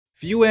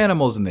Few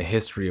animals in the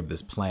history of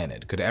this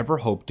planet could ever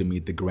hope to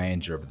meet the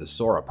grandeur of the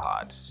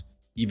sauropods.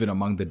 Even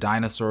among the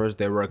dinosaurs,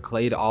 they were a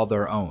clade all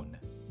their own.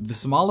 The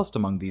smallest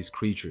among these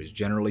creatures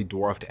generally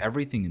dwarfed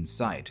everything in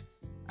sight,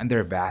 and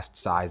their vast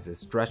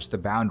sizes stretched the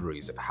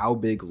boundaries of how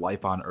big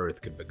life on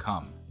Earth could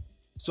become.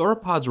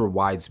 Sauropods were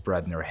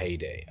widespread in their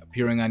heyday,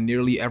 appearing on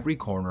nearly every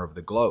corner of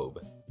the globe,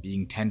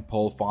 being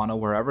tentpole fauna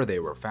wherever they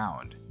were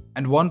found.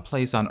 And one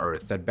place on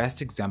Earth that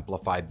best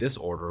exemplified this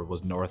order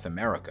was North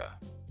America.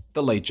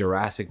 The late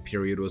Jurassic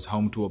period was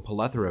home to a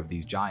plethora of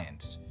these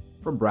giants,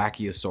 from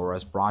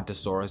Brachiosaurus,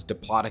 Brontosaurus,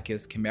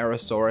 Diplodocus,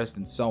 Camarasaurus,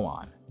 and so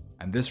on.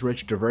 And this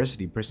rich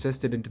diversity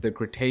persisted into the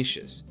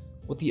Cretaceous,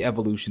 with the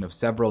evolution of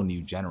several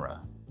new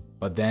genera.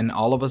 But then,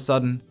 all of a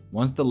sudden,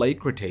 once the late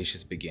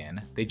Cretaceous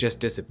began, they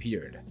just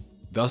disappeared.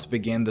 Thus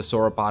began the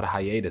sauropod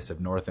hiatus of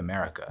North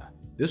America.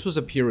 This was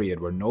a period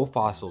where no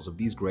fossils of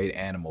these great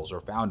animals were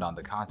found on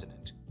the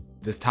continent.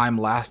 This time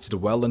lasted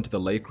well into the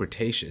late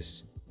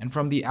Cretaceous, and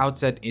from the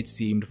outset it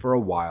seemed for a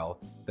while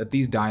that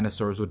these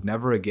dinosaurs would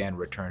never again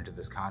return to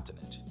this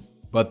continent.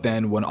 But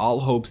then, when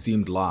all hope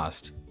seemed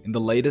lost, in the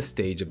latest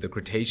stage of the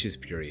Cretaceous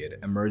period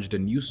emerged a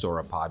new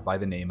sauropod by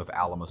the name of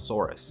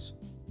Alamosaurus.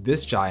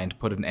 This giant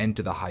put an end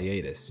to the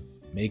hiatus,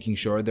 making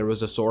sure there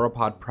was a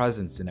sauropod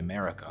presence in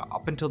America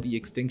up until the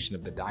extinction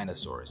of the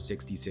dinosaurs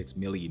 66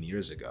 million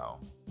years ago.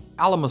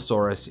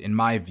 Alamosaurus, in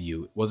my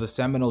view, was a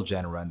seminal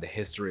genera in the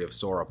history of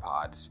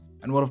sauropods,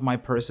 and one of my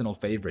personal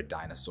favorite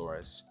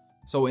dinosaurs.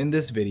 So in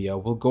this video,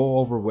 we'll go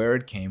over where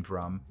it came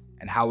from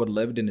and how it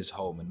lived in its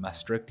home in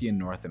Maastrichtian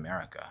North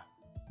America.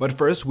 But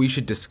first, we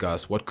should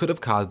discuss what could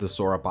have caused the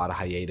sauropod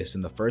hiatus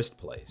in the first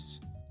place.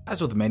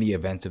 As with many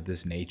events of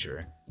this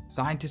nature,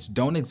 scientists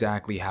don't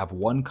exactly have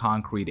one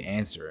concrete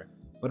answer,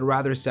 but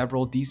rather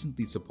several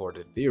decently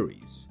supported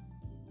theories.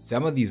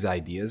 Some of these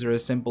ideas are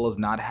as simple as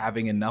not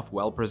having enough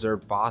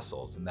well-preserved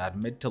fossils in that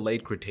mid to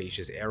late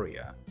Cretaceous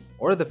area,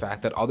 or the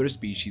fact that other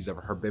species of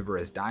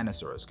herbivorous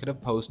dinosaurs could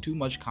have posed too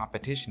much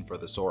competition for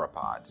the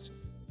sauropods,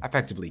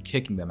 effectively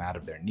kicking them out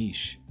of their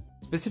niche.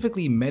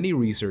 Specifically, many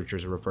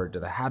researchers referred to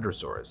the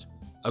hadrosaurs,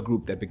 a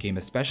group that became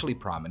especially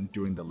prominent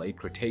during the late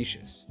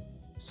Cretaceous.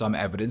 Some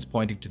evidence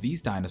pointing to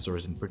these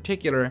dinosaurs in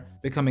particular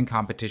becoming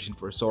competition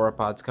for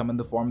sauropods come in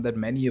the form that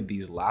many of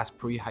these last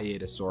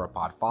pre-hiatus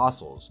sauropod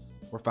fossils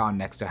were found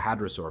next to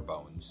hadrosaur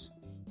bones.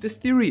 This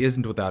theory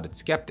isn't without its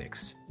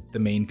skeptics. The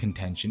main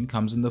contention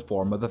comes in the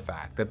form of the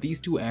fact that these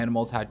two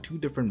animals had two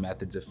different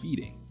methods of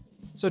feeding,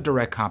 so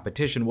direct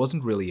competition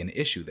wasn't really an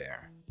issue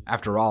there.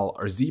 After all,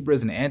 are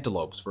zebras and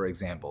antelopes, for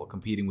example,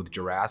 competing with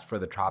giraffes for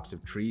the tops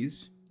of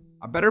trees?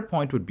 A better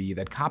point would be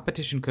that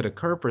competition could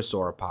occur for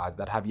sauropods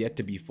that have yet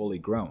to be fully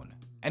grown,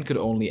 and could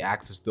only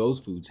access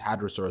those foods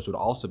hadrosaurs would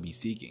also be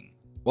seeking.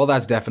 Well,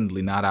 that's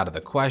definitely not out of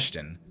the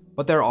question,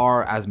 but there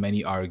are, as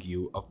many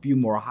argue, a few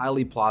more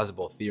highly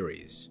plausible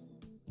theories.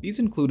 These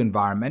include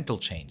environmental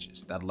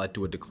changes that led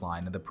to a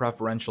decline in the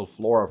preferential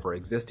flora for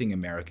existing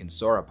American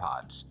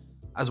sauropods,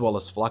 as well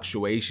as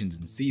fluctuations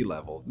in sea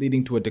level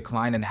leading to a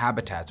decline in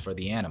habitats for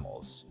the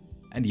animals.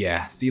 And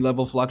yeah, sea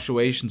level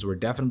fluctuations were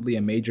definitely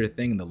a major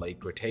thing in the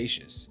late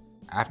Cretaceous.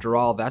 After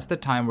all, that's the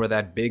time where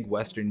that big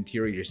western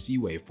interior sea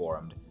wave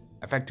formed,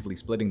 effectively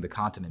splitting the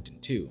continent in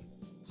two.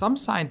 Some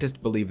scientists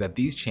believe that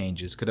these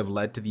changes could have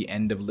led to the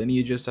end of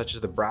lineages such as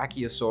the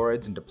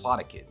Brachiosaurids and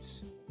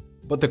Diplodocids.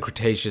 But the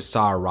Cretaceous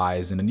saw a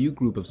rise in a new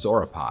group of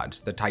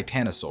sauropods, the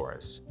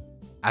Titanosaurs.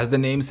 As the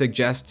name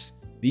suggests,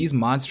 these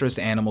monstrous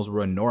animals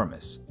were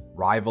enormous,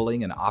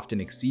 rivaling and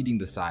often exceeding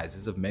the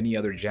sizes of many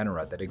other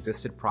genera that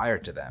existed prior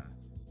to them.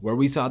 Where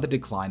we saw the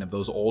decline of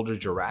those older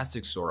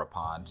Jurassic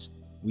sauropods,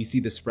 we see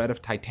the spread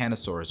of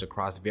Titanosaurs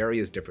across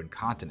various different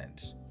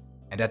continents.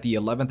 And at the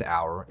 11th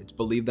hour, it's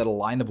believed that a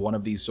line of one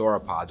of these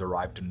sauropods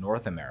arrived to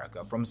North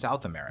America from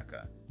South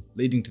America,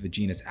 leading to the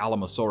genus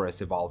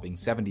Alamosaurus evolving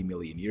 70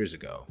 million years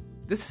ago.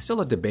 This is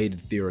still a debated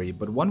theory,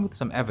 but one with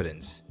some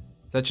evidence,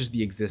 such as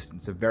the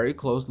existence of very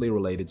closely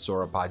related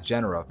sauropod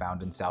genera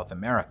found in South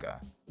America,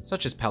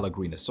 such as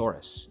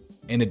Pellegrinosaurus,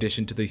 in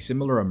addition to the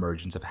similar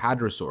emergence of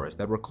hadrosaurs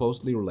that were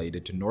closely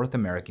related to North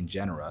American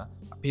genera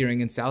appearing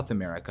in South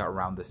America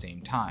around the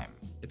same time.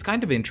 It's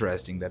kind of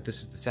interesting that this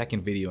is the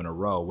second video in a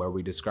row where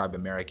we describe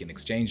American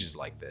exchanges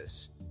like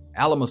this.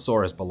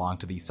 Alamosaurus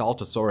belonged to the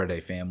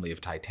Saltasauridae family of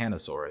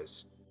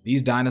Titanosaurs.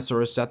 These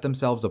dinosaurs set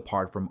themselves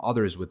apart from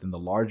others within the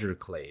larger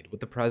clade with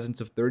the presence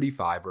of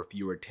 35 or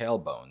fewer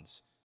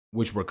tailbones,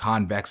 which were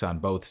convex on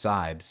both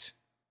sides.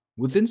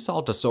 Within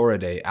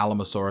Saltasauridae,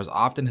 Alamosaurus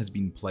often has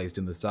been placed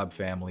in the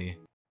subfamily,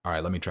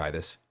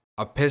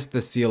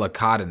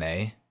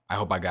 Opisthocoelicodinae, I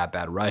hope I got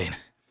that right,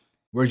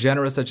 where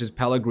genera such as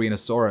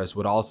Pellegrinosaurus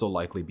would also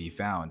likely be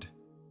found.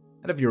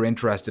 And if you're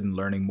interested in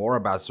learning more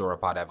about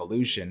sauropod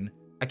evolution,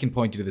 I can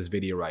point you to this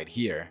video right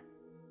here.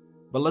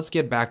 But let's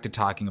get back to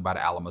talking about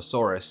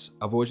Alamosaurus,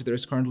 of which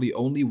there's currently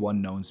only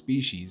one known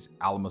species,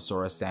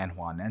 Alamosaurus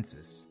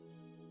sanjuanensis.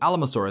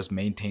 Alamosaurus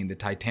maintained the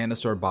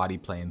titanosaur body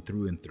plan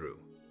through and through.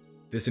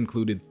 This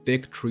included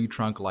thick tree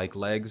trunk-like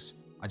legs,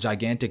 a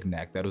gigantic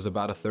neck that was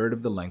about a third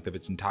of the length of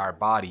its entire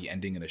body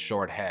ending in a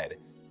short head,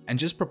 and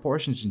just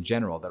proportions in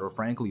general that were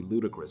frankly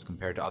ludicrous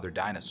compared to other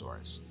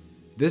dinosaurs.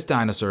 This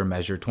dinosaur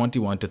measured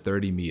 21 to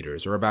 30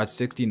 meters, or about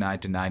 69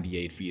 to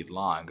 98 feet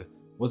long,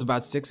 was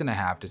about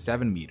 6.5 to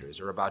 7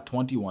 meters, or about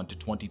 21 to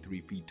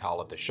 23 feet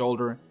tall at the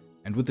shoulder,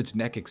 and with its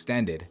neck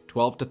extended,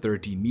 12 to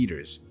 13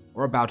 meters,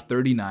 or about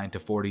 39 to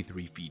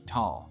 43 feet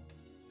tall.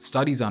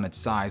 Studies on its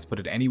size put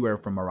it anywhere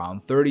from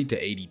around 30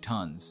 to 80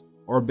 tons,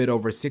 or a bit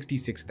over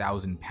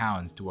 66,000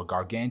 pounds, to a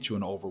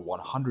gargantuan over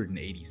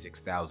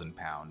 186,000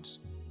 pounds,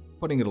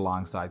 putting it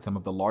alongside some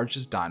of the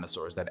largest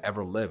dinosaurs that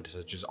ever lived,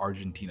 such as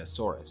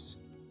Argentinosaurus.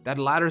 That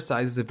latter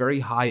size is a very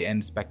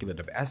high-end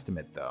speculative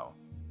estimate though,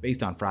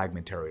 based on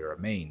fragmentary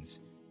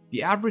remains.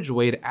 The average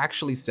weight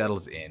actually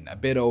settles in a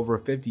bit over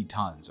 50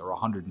 tons, or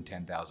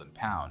 110,000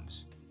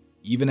 pounds.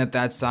 Even at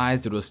that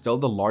size, it was still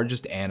the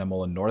largest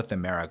animal in North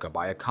America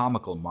by a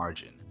comical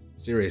margin.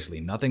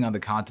 Seriously, nothing on the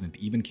continent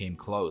even came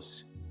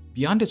close.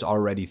 Beyond its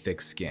already thick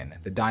skin,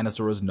 the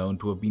dinosaur was known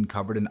to have been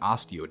covered in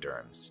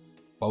osteoderms,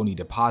 bony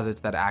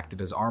deposits that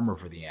acted as armor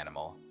for the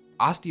animal.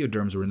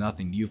 Osteoderms were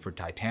nothing new for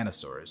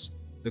titanosaurs.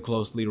 The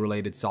closely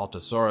related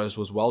Saltosaurus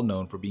was well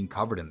known for being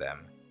covered in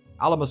them.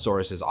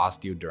 Alamosaurus's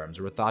osteoderms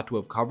were thought to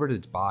have covered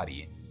its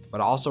body,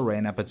 but also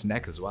ran up its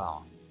neck as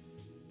well.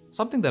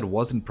 Something that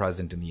wasn't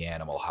present in the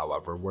animal,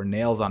 however, were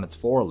nails on its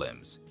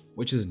forelimbs,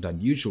 which isn't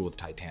unusual with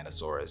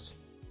titanosaurs.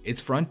 Its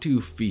front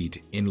 2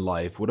 feet in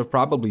life would have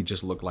probably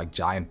just looked like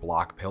giant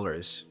block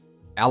pillars.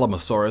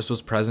 Alamosaurus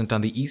was present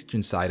on the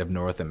eastern side of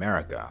North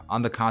America,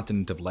 on the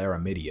continent of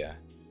Laramidia.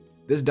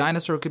 This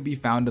dinosaur could be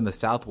found in the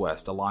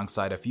southwest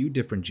alongside a few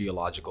different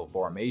geological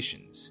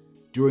formations.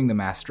 During the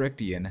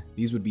Maastrichtian,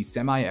 these would be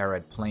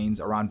semi-arid plains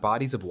around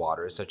bodies of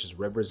water such as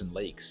rivers and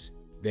lakes.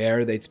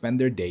 There, they'd spend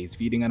their days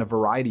feeding on a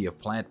variety of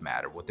plant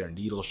matter with their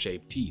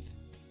needle-shaped teeth.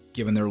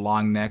 Given their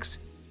long necks,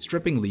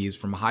 stripping leaves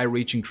from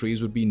high-reaching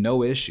trees would be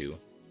no issue,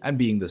 and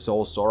being the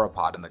sole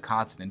sauropod in the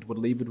continent would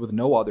leave it with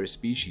no other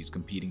species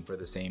competing for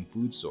the same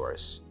food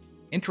source.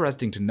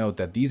 Interesting to note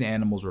that these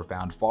animals were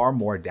found far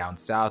more down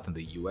south in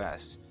the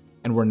US,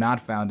 and were not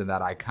found in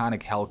that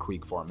iconic Hell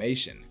Creek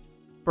formation.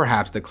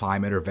 Perhaps the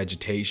climate or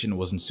vegetation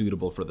wasn't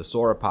suitable for the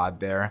sauropod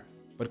there,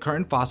 but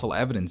current fossil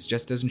evidence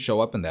just doesn't show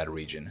up in that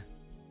region.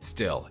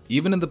 Still,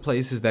 even in the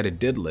places that it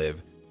did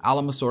live,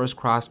 Alamosaurus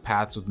crossed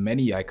paths with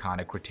many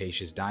iconic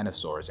Cretaceous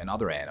dinosaurs and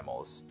other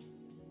animals.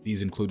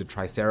 These included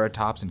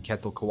Triceratops and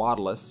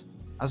Quetzalcoatlus,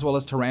 as well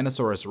as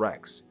Tyrannosaurus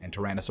rex and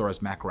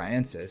Tyrannosaurus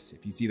macroensis,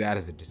 if you see that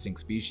as a distinct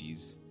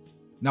species.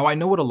 Now I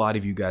know what a lot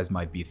of you guys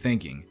might be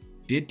thinking.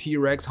 Did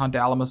T-Rex hunt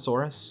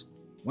Alamosaurus?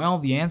 Well,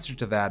 the answer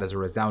to that is a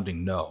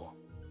resounding no.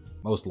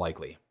 Most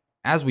likely.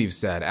 As we've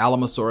said,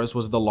 Alamosaurus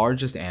was the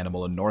largest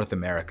animal in North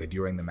America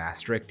during the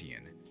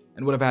Maastrichtian,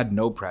 and would have had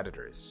no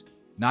predators.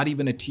 Not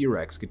even a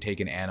T-Rex could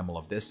take an animal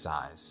of this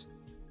size.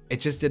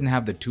 It just didn't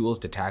have the tools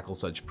to tackle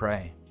such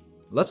prey.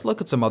 Let's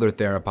look at some other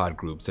theropod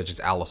groups such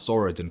as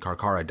Allosaurids and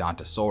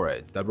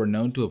Carcharodontosaurids that were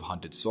known to have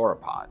hunted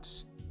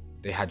sauropods.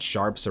 They had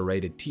sharp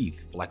serrated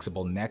teeth,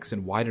 flexible necks,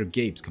 and wider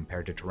gapes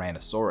compared to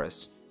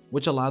Tyrannosaurus,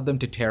 which allowed them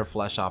to tear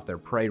flesh off their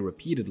prey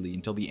repeatedly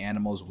until the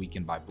animal was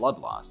weakened by blood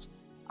loss,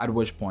 at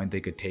which point they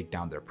could take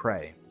down their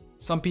prey.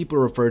 Some people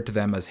referred to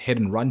them as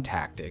hit-and-run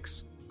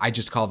tactics. I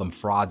just call them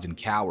frauds and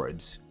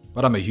cowards,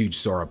 but I'm a huge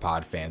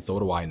sauropod fan, so what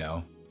do I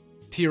know?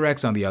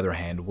 T-Rex, on the other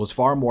hand, was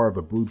far more of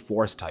a brute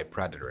force type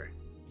predator.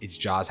 Its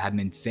jaws had an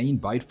insane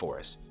bite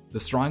force, the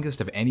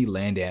strongest of any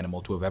land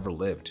animal to have ever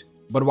lived.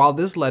 But while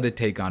this let it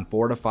take on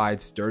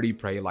fortified, sturdy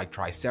prey like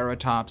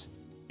Triceratops,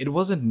 it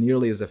wasn't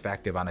nearly as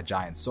effective on a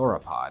giant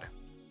sauropod.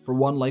 For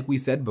one, like we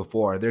said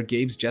before, their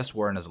gapes just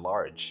weren't as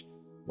large.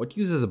 What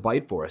uses a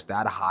bite force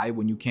that high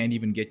when you can't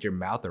even get your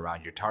mouth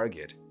around your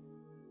target?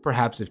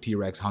 Perhaps if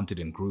T-Rex hunted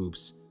in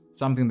groups,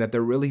 something that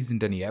there really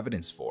isn't any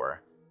evidence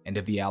for, and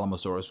if the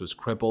Alamosaurus was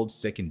crippled,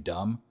 sick, and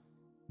dumb,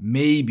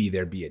 maybe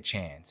there'd be a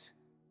chance.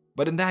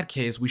 But in that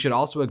case, we should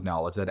also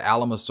acknowledge that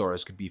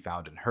Alamosaurus could be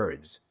found in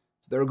herds,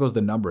 so there goes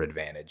the number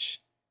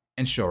advantage.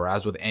 And sure,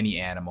 as with any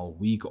animal,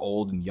 weak,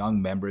 old, and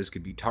young members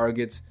could be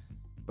targets,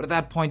 but at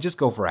that point, just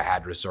go for a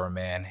hadrosaur,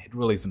 man. It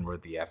really isn't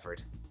worth the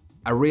effort.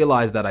 I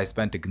realized that I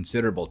spent a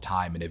considerable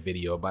time in a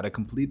video about a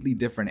completely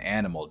different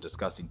animal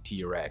discussing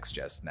T-Rex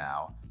just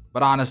now,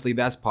 but honestly,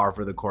 that's par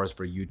for the course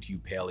for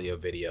YouTube paleo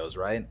videos,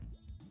 right?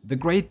 The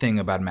great thing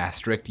about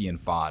Maastrichtian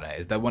fauna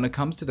is that when it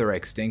comes to their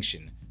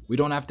extinction, we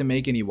don't have to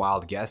make any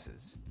wild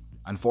guesses.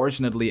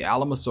 Unfortunately,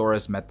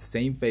 Alamosaurus met the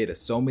same fate as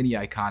so many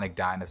iconic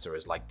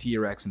dinosaurs like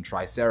T-Rex and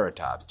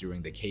Triceratops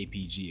during the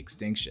KPG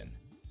extinction.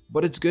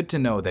 But it's good to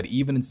know that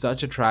even in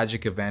such a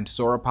tragic event,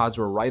 sauropods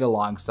were right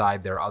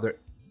alongside their other—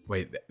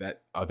 Wait,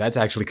 that's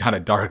actually kind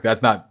of dark.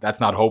 That's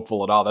not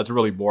hopeful at all. That's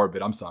really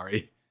morbid. I'm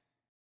sorry.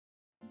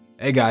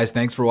 Hey guys,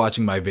 thanks for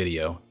watching my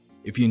video.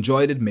 If you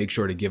enjoyed it, make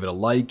sure to give it a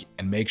like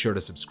and make sure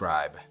to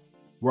subscribe.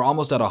 We're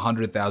almost at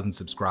 100,000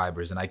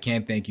 subscribers and I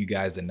can't thank you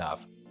guys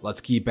enough.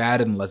 Let's keep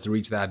at it and let's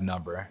reach that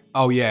number.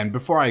 Oh yeah, and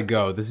before I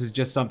go, this is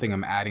just something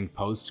I'm adding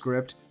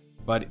postscript,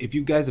 but if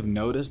you guys have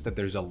noticed that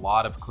there's a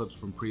lot of clips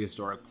from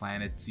Prehistoric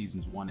Planet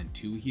seasons 1 and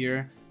 2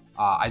 here,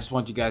 I just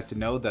want you guys to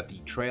know that the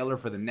trailer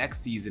for the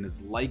next season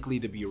is likely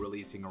to be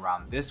releasing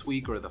around this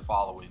week or the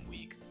following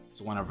week.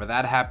 So whenever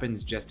that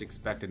happens, just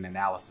expect an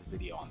analysis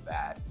video on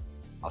that.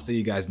 I'll see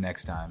you guys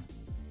next time.